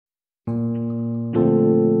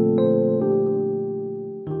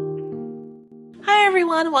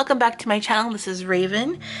everyone, welcome back to my channel. This is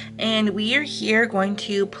Raven and we are here going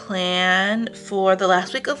to plan for the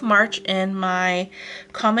last week of March in my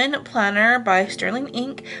Common Planner by Sterling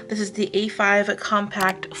Ink. This is the A5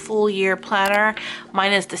 Compact Full Year Planner.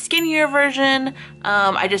 Mine is the skinnier version.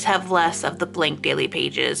 I just have less of the blank daily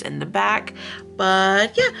pages in the back.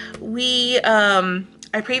 But yeah,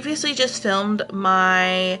 I previously just filmed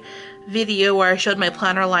my video where I showed my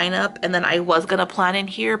planner lineup, and then I was gonna plan in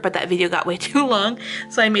here, but that video got way too long,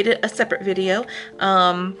 so I made it a separate video.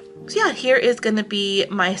 So yeah, here is gonna be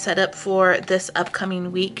my setup for this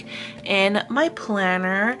upcoming week in my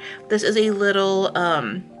planner. This is a little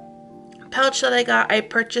pouch that I got. I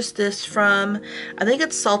purchased this from, I think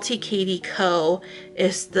it's Salty Katie Co.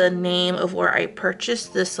 is the name of where I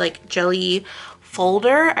purchased this like jelly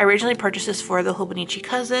folder. I originally purchased this for the Hobonichi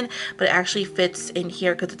cousin, but it actually fits in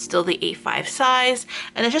here because it's still the A5 size,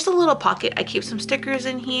 and it's just a little pocket. I keep some stickers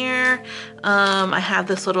in here. I have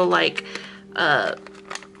this little like I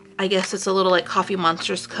guess it's a little like Coffee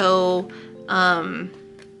Monsters Co.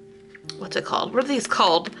 What's it called? What are these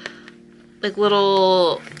called? Like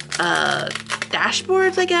little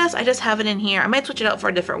dashboards, I guess. I just have it in here. I might switch it out for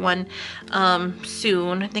a different one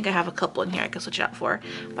soon. I think I have a couple in here I can switch it out for.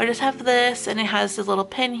 But I just have this, and it has this little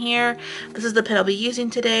pin here. This is the pin I'll be using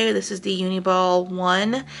today. This is the Uniball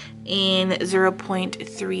 1 in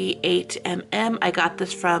 0.38 mm. I got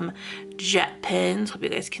this from Jet Pins. Hope you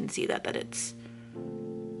guys can see that it's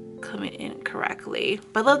coming in correctly.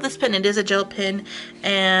 But I love this pin. It is a gel pin,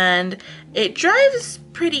 and it dries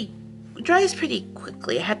pretty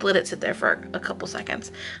quickly. I had to let it sit there for a couple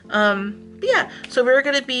seconds. But yeah, so we're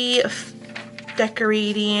gonna be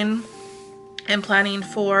decorating and planning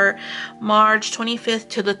for March 25th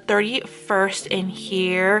to the 31st in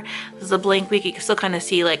here. This is a blank week. You can still kind of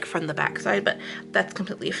see like from the back side, but that's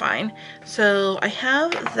completely fine. So I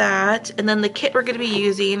have that, and then the kit we're going to be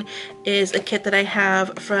using is a kit that I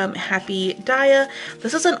have from Happy Daya.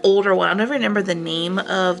 This is an older one. I don't remember the name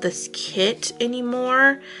of this kit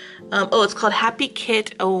anymore. Oh, it's called Happy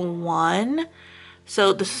Kit 01.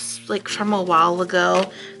 So this is like from a while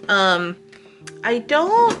ago.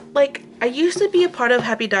 I used to be a part of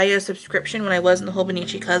Happy Daya's subscription when I was in the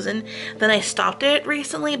Hobonichi cousin. Then I stopped it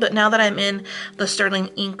recently, but now that I'm in the Sterling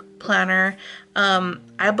Ink planner,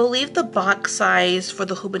 I believe the box size for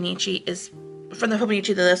the Hobonichi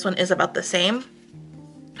to this one is about the same.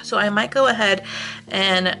 So I might go ahead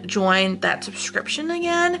and join that subscription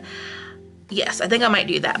again. Yes, I think I might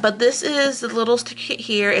do that. But this is the little sticker kit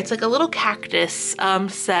here. It's like a little cactus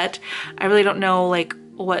set. I really don't know like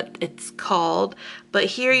what it's called, but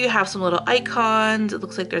here you have some little icons. It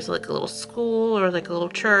looks like there's like a little school or like a little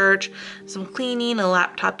church, some cleaning, a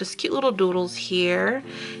laptop, just cute little doodles here.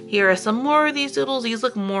 Here are some more of these doodles. These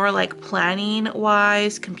look more like planning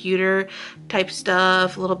wise, computer type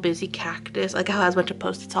stuff. A little busy cactus, like how it has a bunch of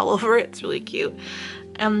post-its all over it. It's really cute.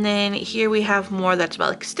 And then here we have more that's about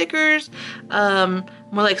like stickers, more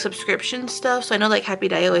like subscription stuff. So I know like Happy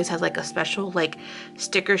Daya always has like a special like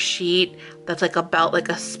sticker sheet that's like about like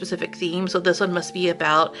a specific theme. So this one must be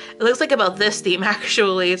about, it looks like about this theme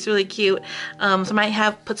actually. It's really cute. So I might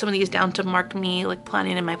have put some of these down to mark me like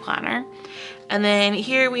planning in my planner. And then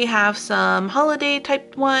here we have some holiday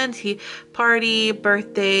type ones, party,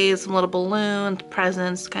 birthdays, some little balloons,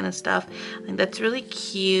 presents kind of stuff. I think that's really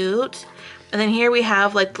cute. And then here we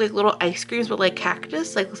have like little ice creams with like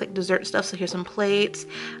cactus, like looks like dessert stuff. So here's some plates,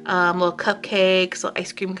 little cupcakes, little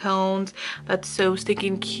ice cream cones. That's so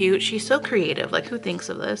stinking cute. She's so creative. Like, who thinks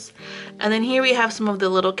of this? And then here we have some of the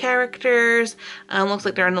little characters. Looks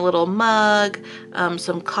like they're in a little mug.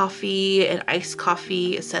 Some coffee and iced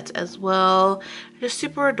coffee sets as well. Just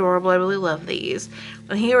super adorable. I really love these.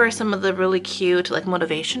 And here are some of the really cute like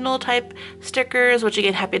motivational type stickers, which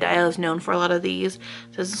again Happy Daya is known for a lot of these.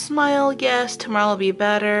 It says smile, yes, tomorrow will be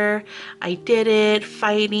better, I did it,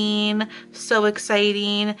 fighting, so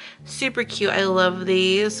exciting, super cute. I love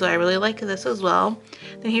these, so I really like this as well.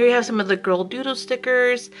 Then here we have some of the girl doodle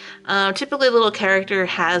stickers. Typically a little character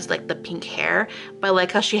has like the pink hair, but I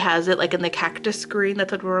like how she has it like in the cactus screen.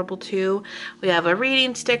 That's adorable too. We have a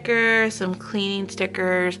reading sticker, some cleaning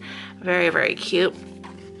stickers, very, very cute.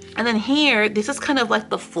 And then here, this is kind of like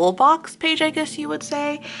the full box page, I guess you would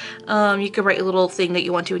say. You could write a little thing that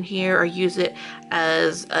you want to in here or use it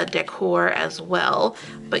as a decor as well.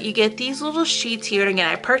 But you get these little sheets here. And again,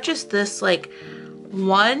 I purchased this like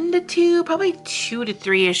 1 to 2, probably 2 to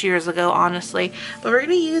 3-ish years ago, honestly. But we're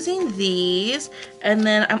gonna be using these, and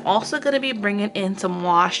then I'm also gonna be bringing in some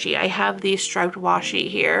washi. I have these striped washi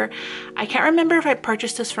here. I can't remember if I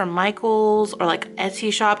purchased this from Michael's or like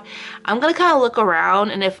Etsy shop. I'm gonna kind of look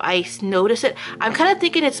around, and if I notice it, I'm kind of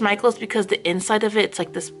thinking it's Michael's because the inside of it's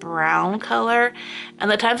like this brown color. And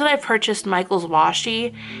the times that I've purchased Michael's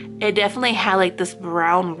washi, it definitely had like this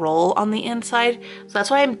brown roll on the inside. So that's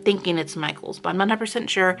why I'm thinking it's Michael's, but I'm not 100%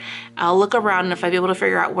 sure. I'll look around, and if I'm able to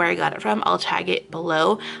figure out where I got it from, I'll tag it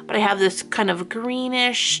below. But I have this kind of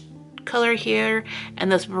greenish color here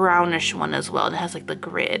and this brownish one as well, and it has like the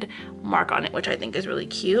grid mark on it, which I think is really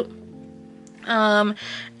cute. And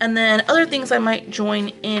then other things I might join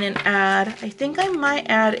in and add, I think I might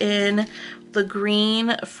add in the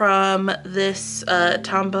green from this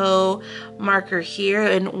Tombow marker here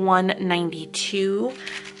in 192.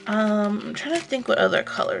 I'm trying to think what other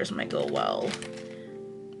colors might go well.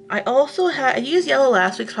 I used yellow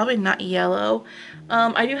last week, it's probably not yellow.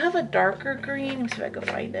 I do have a darker green. Let me see if I can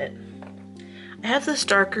find it. I have this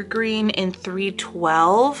darker green in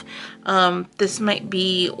 312. This might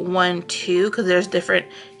be 1-2 because there's different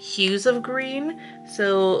hues of green.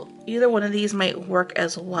 So either one of these might work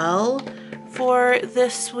as well for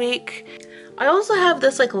this week. I also have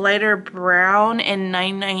this like lighter brown in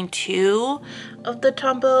 992 of the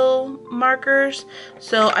Tombow markers.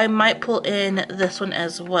 So I might pull in this one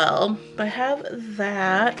as well. But I have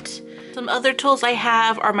that. Some other tools I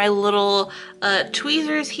have are my little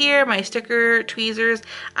tweezers here, my sticker tweezers.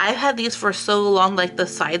 I've had these for so long, like the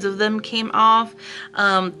sides of them came off.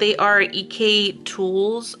 They are EK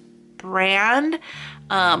Tools brand.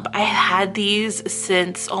 But I had these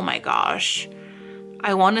since, oh my gosh,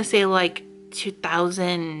 I want to say like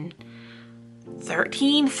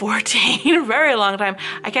 2013, 14, a very long time.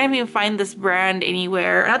 I can't even find this brand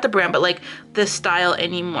anywhere, not the brand, but like this style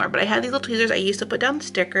anymore. But I had these little tweezers I used to put down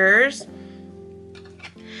stickers.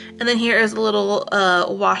 And then here is a little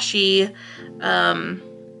washi,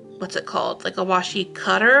 what's it called? Like a washi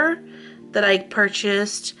cutter that I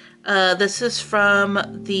purchased. This is from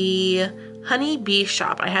the Honey Bee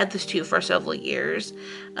shop. I had this too for several years.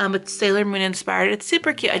 It's Sailor Moon inspired. It's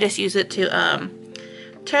super cute. I just use it to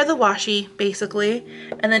tear the washi basically.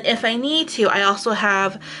 And then if I need to, I also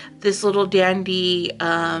have this little dandy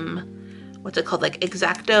what's it called, like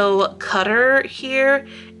X-Acto cutter here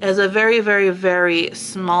as a very, very, very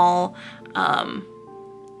small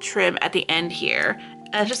trim at the end here.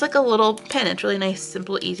 And it's just like a little pen. It's really nice,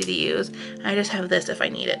 simple, easy to use. I just have this if I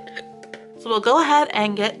need it. So we'll go ahead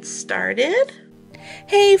and get started.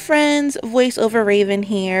 Hey friends, voiceover Raven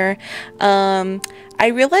here. I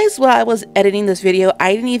realized while I was editing this video,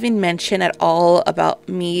 I didn't even mention at all about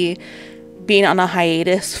me being on a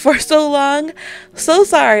hiatus for so long. So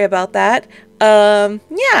sorry about that.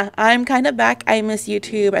 Yeah, I'm kind of back. I miss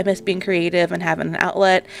YouTube. I miss being creative and having an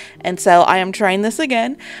outlet. And so I am trying this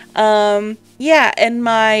again. Yeah, in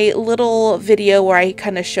my little video where I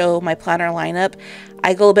kind of show my planner lineup,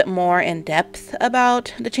 I go a bit more in depth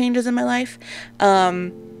about the changes in my life.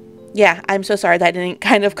 Yeah, I'm so sorry that I didn't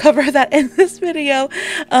kind of cover that in this video.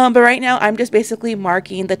 But right now I'm just basically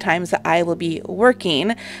marking the times that I will be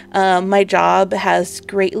working. My job has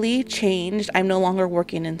greatly changed. I'm no longer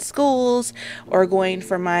working in schools or going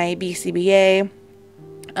for my BCBA.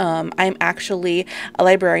 I'm actually a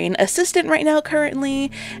librarian assistant right now currently,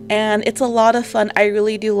 and it's a lot of fun. I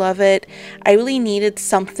really do love it. I really needed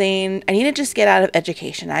something. I needed to just get out of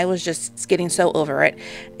education. I was just getting so over it,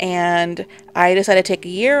 and I decided to take a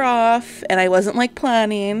year off, and I wasn't like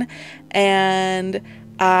planning, and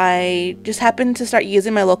I just happened to start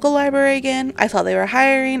using my local library again. I saw they were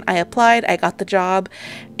hiring. I applied. I got the job.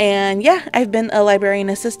 And yeah, I've been a librarian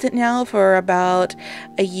assistant now for about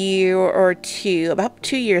a year or two, about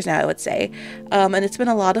 2 years now, I would say. And it's been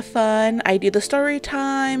a lot of fun. I do the story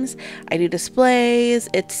times. I do displays.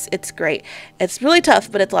 It's great. It's really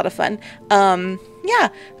tough, but it's a lot of fun. Yeah,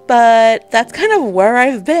 but that's kind of where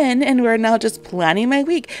I've been, and we're now just planning my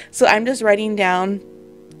week. So I'm just writing down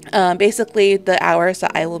basically the hours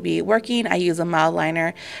that I will be working. I use a mild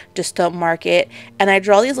liner just to mark it, and I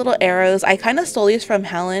draw these little arrows. I kind of stole these from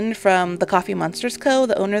Helen from the Coffee Monsters Co.,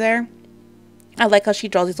 the owner there. I like how she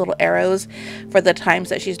draws these little arrows for the times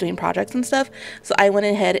that she's doing projects and stuff. So I went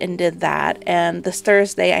ahead and did that. And this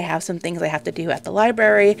Thursday, I have some things I have to do at the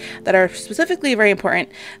library that are specifically very important.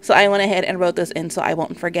 So I went ahead and wrote this in so I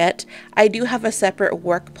won't forget. I do have a separate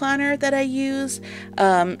work planner that I use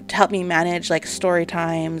to help me manage like story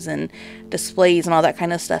times and displays and all that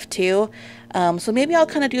kind of stuff too. So maybe I'll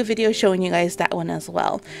kind of do a video showing you guys that one as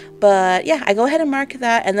well. But yeah, I go ahead and mark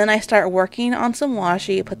that, and then I start working on some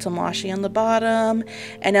washi, put some washi on the bottom,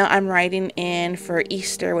 and now I'm writing in for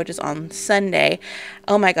Easter, which is on Sunday.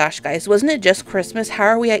 Oh my gosh, guys, wasn't it just Christmas? How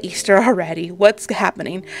are we at Easter already? What's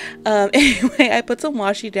happening? Anyway, I put some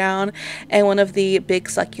washi down, and one of the big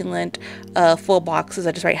succulent full boxes,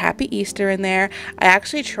 I just write Happy Easter in there. I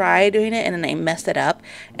actually tried doing it, and then I messed it up,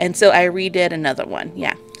 and so I redid another one.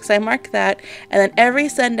 Yeah. So I marked that, and then every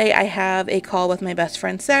Sunday I have a call with my best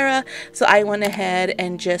friend Sarah, so I went ahead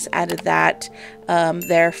and just added that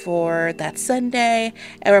there for that Sunday,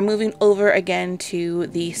 and we're moving over again to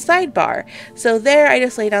the sidebar. So there I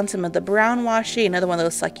just laid down some of the brown washi, another one of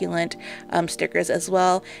those succulent stickers as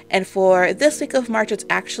well. And for this week of March, it's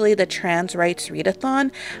actually the Trans Rights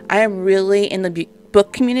Readathon. I am really in the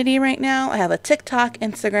book community right now. I have a TikTok,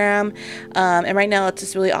 Instagram, and right now it's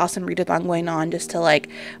this really awesome readathon going on just to like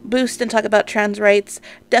boost and talk about trans rights.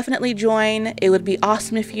 Definitely join. It would be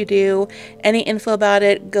awesome if you do. Any info about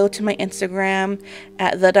it, go to my Instagram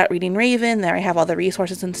at TheReadingRaven. There I have all the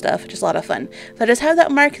resources and stuff. Just a lot of fun. So I just have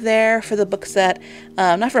that mark there for the book set.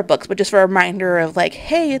 Not for books, but just for a reminder of like,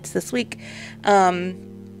 hey, it's this week.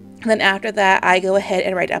 And then after that, I go ahead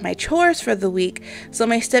and write down my chores for the week. So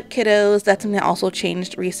my step kiddos, that's something that also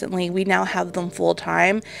changed recently. We now have them full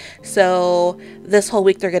time. So this whole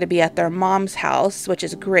week they're going to be at their mom's house, which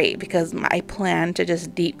is great because I plan to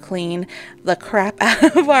just deep clean the crap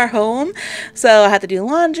out of our home. So I have to do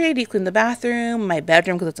laundry, deep clean the bathroom, my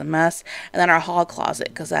bedroom because it's a mess, and then our hall closet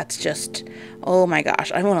because that's just, oh my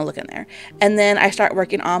gosh, I don't want to look in there. And then I start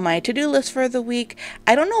working on my to-do list for the week.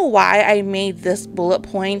 I don't know why I made this bullet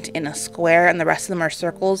point in a square and the rest of them are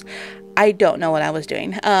circles. I don't know what I was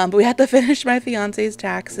doing, but we had to finish my fiance's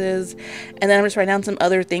taxes, and then I'm just writing down some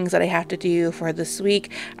other things that I have to do for this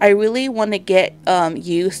week. I really want to get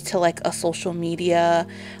used to like a social media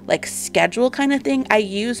like schedule kind of thing. I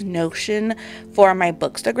use Notion for my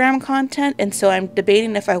Bookstagram content, and so I'm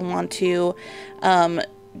debating if I want to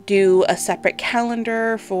do a separate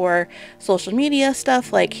calendar for social media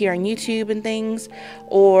stuff like here on YouTube and things,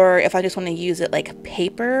 or if I just want to use it like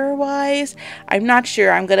paper wise. I'm not sure.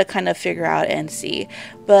 I'm gonna kind of figure out and see.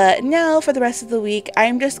 But now for the rest of the week,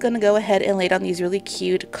 I'm just gonna go ahead and lay down these really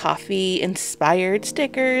cute coffee inspired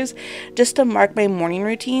stickers just to mark my morning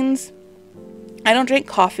routines. I don't drink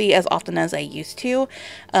coffee as often as I used to.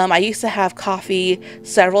 I used to have coffee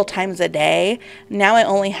several times a day. Now I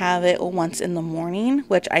only have it once in the morning,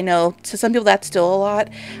 which I know to some people that's still a lot,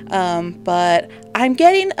 but I'm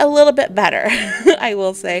getting a little bit better, I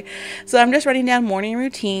will say. So I'm just writing down morning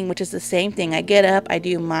routine, which is the same thing. I get up, I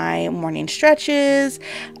do my morning stretches,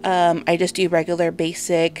 I just do regular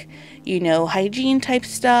basic, you know, hygiene type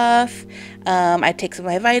stuff. I take some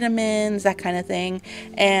of my vitamins, that kind of thing.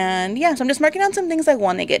 And yeah, so I'm just marking down some things I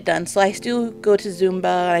want to get done. So I still go to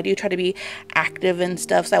Zumba, and I do try to be active and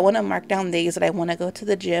stuff. So I want to mark down days that I want to go to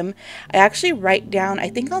the gym. I actually write down, I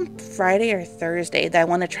think on Friday or Thursday, that I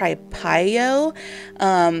want to try Payo.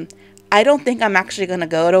 I don't think I'm actually going to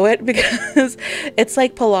go to it because it's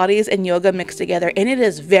like Pilates and yoga mixed together, and it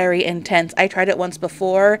is very intense. I tried it once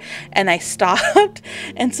before and I stopped,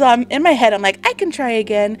 and so I'm in my head, I'm like, I can try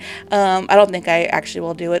again. I don't think I actually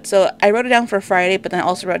will do it. So I wrote it down for Friday, but then I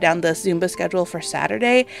also wrote down the Zumba schedule for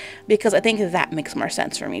Saturday because I think that makes more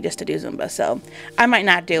sense for me just to do Zumba. So I might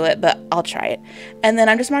not do it, but I'll try it. And then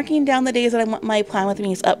I'm just marking down the days that I want my plan with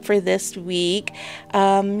me is up for this week.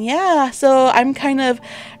 Yeah, so I'm kind of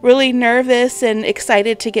really nervous and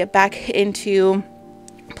excited to get back into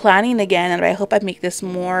planning again, and I hope I make this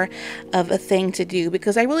more of a thing to do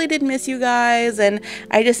because I really did miss you guys, and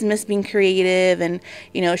I just miss being creative and,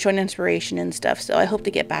 you know, showing inspiration and stuff. So I hope to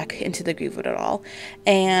get back into the groove of it all.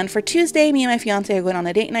 And for Tuesday, me and my fiance are going on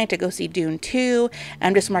a date night to go see Dune 2.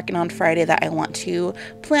 I'm just marking on Friday that I want to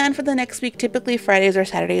plan for the next week. Typically Fridays or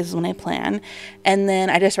Saturdays is when I plan, and then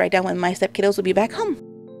I just write down when my step kiddos will be back home.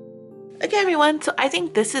 Okay everyone, so I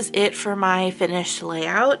think this is it for my finished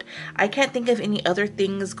layout. I can't think of any other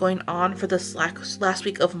things going on for this last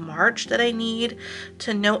week of March that I need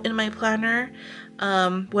to note in my planner.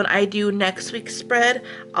 When I do next week's spread,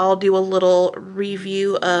 I'll do a little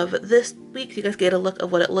review of this week so you guys get a look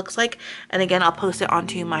of what it looks like. And again, I'll post it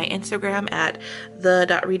onto my Instagram at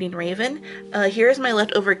the.readingraven. Here's my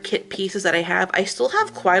leftover kit pieces that I have. I still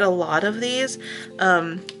have quite a lot of these.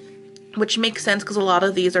 Which makes sense because a lot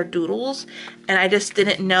of these are doodles and I just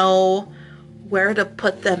didn't know where to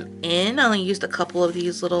put them in. I only used a couple of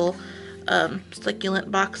these little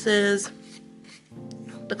succulent boxes.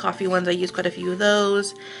 The coffee ones, I used quite a few of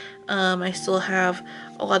those. I still have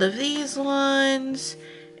a lot of these ones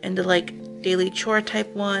and the like daily chore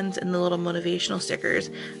type ones and the little motivational stickers,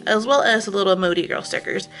 as well as the little emoji girl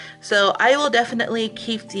stickers. So I will definitely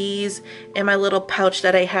keep these in my little pouch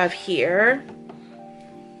that I have here,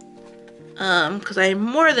 because I'm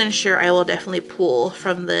more than sure I will definitely pull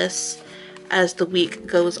from this as the week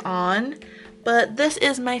goes on. But this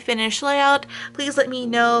is my finished layout. Please let me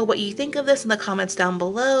know what you think of this in the comments down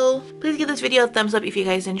below. Please give this video a thumbs up if you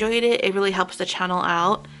guys enjoyed it. It really helps the channel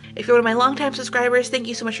out. If you're one of my longtime subscribers, thank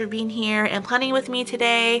you so much for being here and planning with me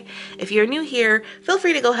today. If you're new here, feel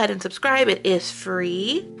free to go ahead and subscribe. It is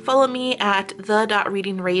free. Follow me at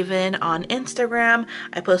TheReadingRaven on Instagram.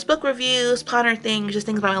 I post book reviews, planner things, just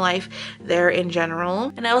things about my life there in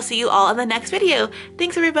general. And I will see you all in the next video.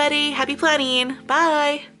 Thanks everybody. Happy planning.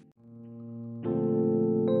 Bye.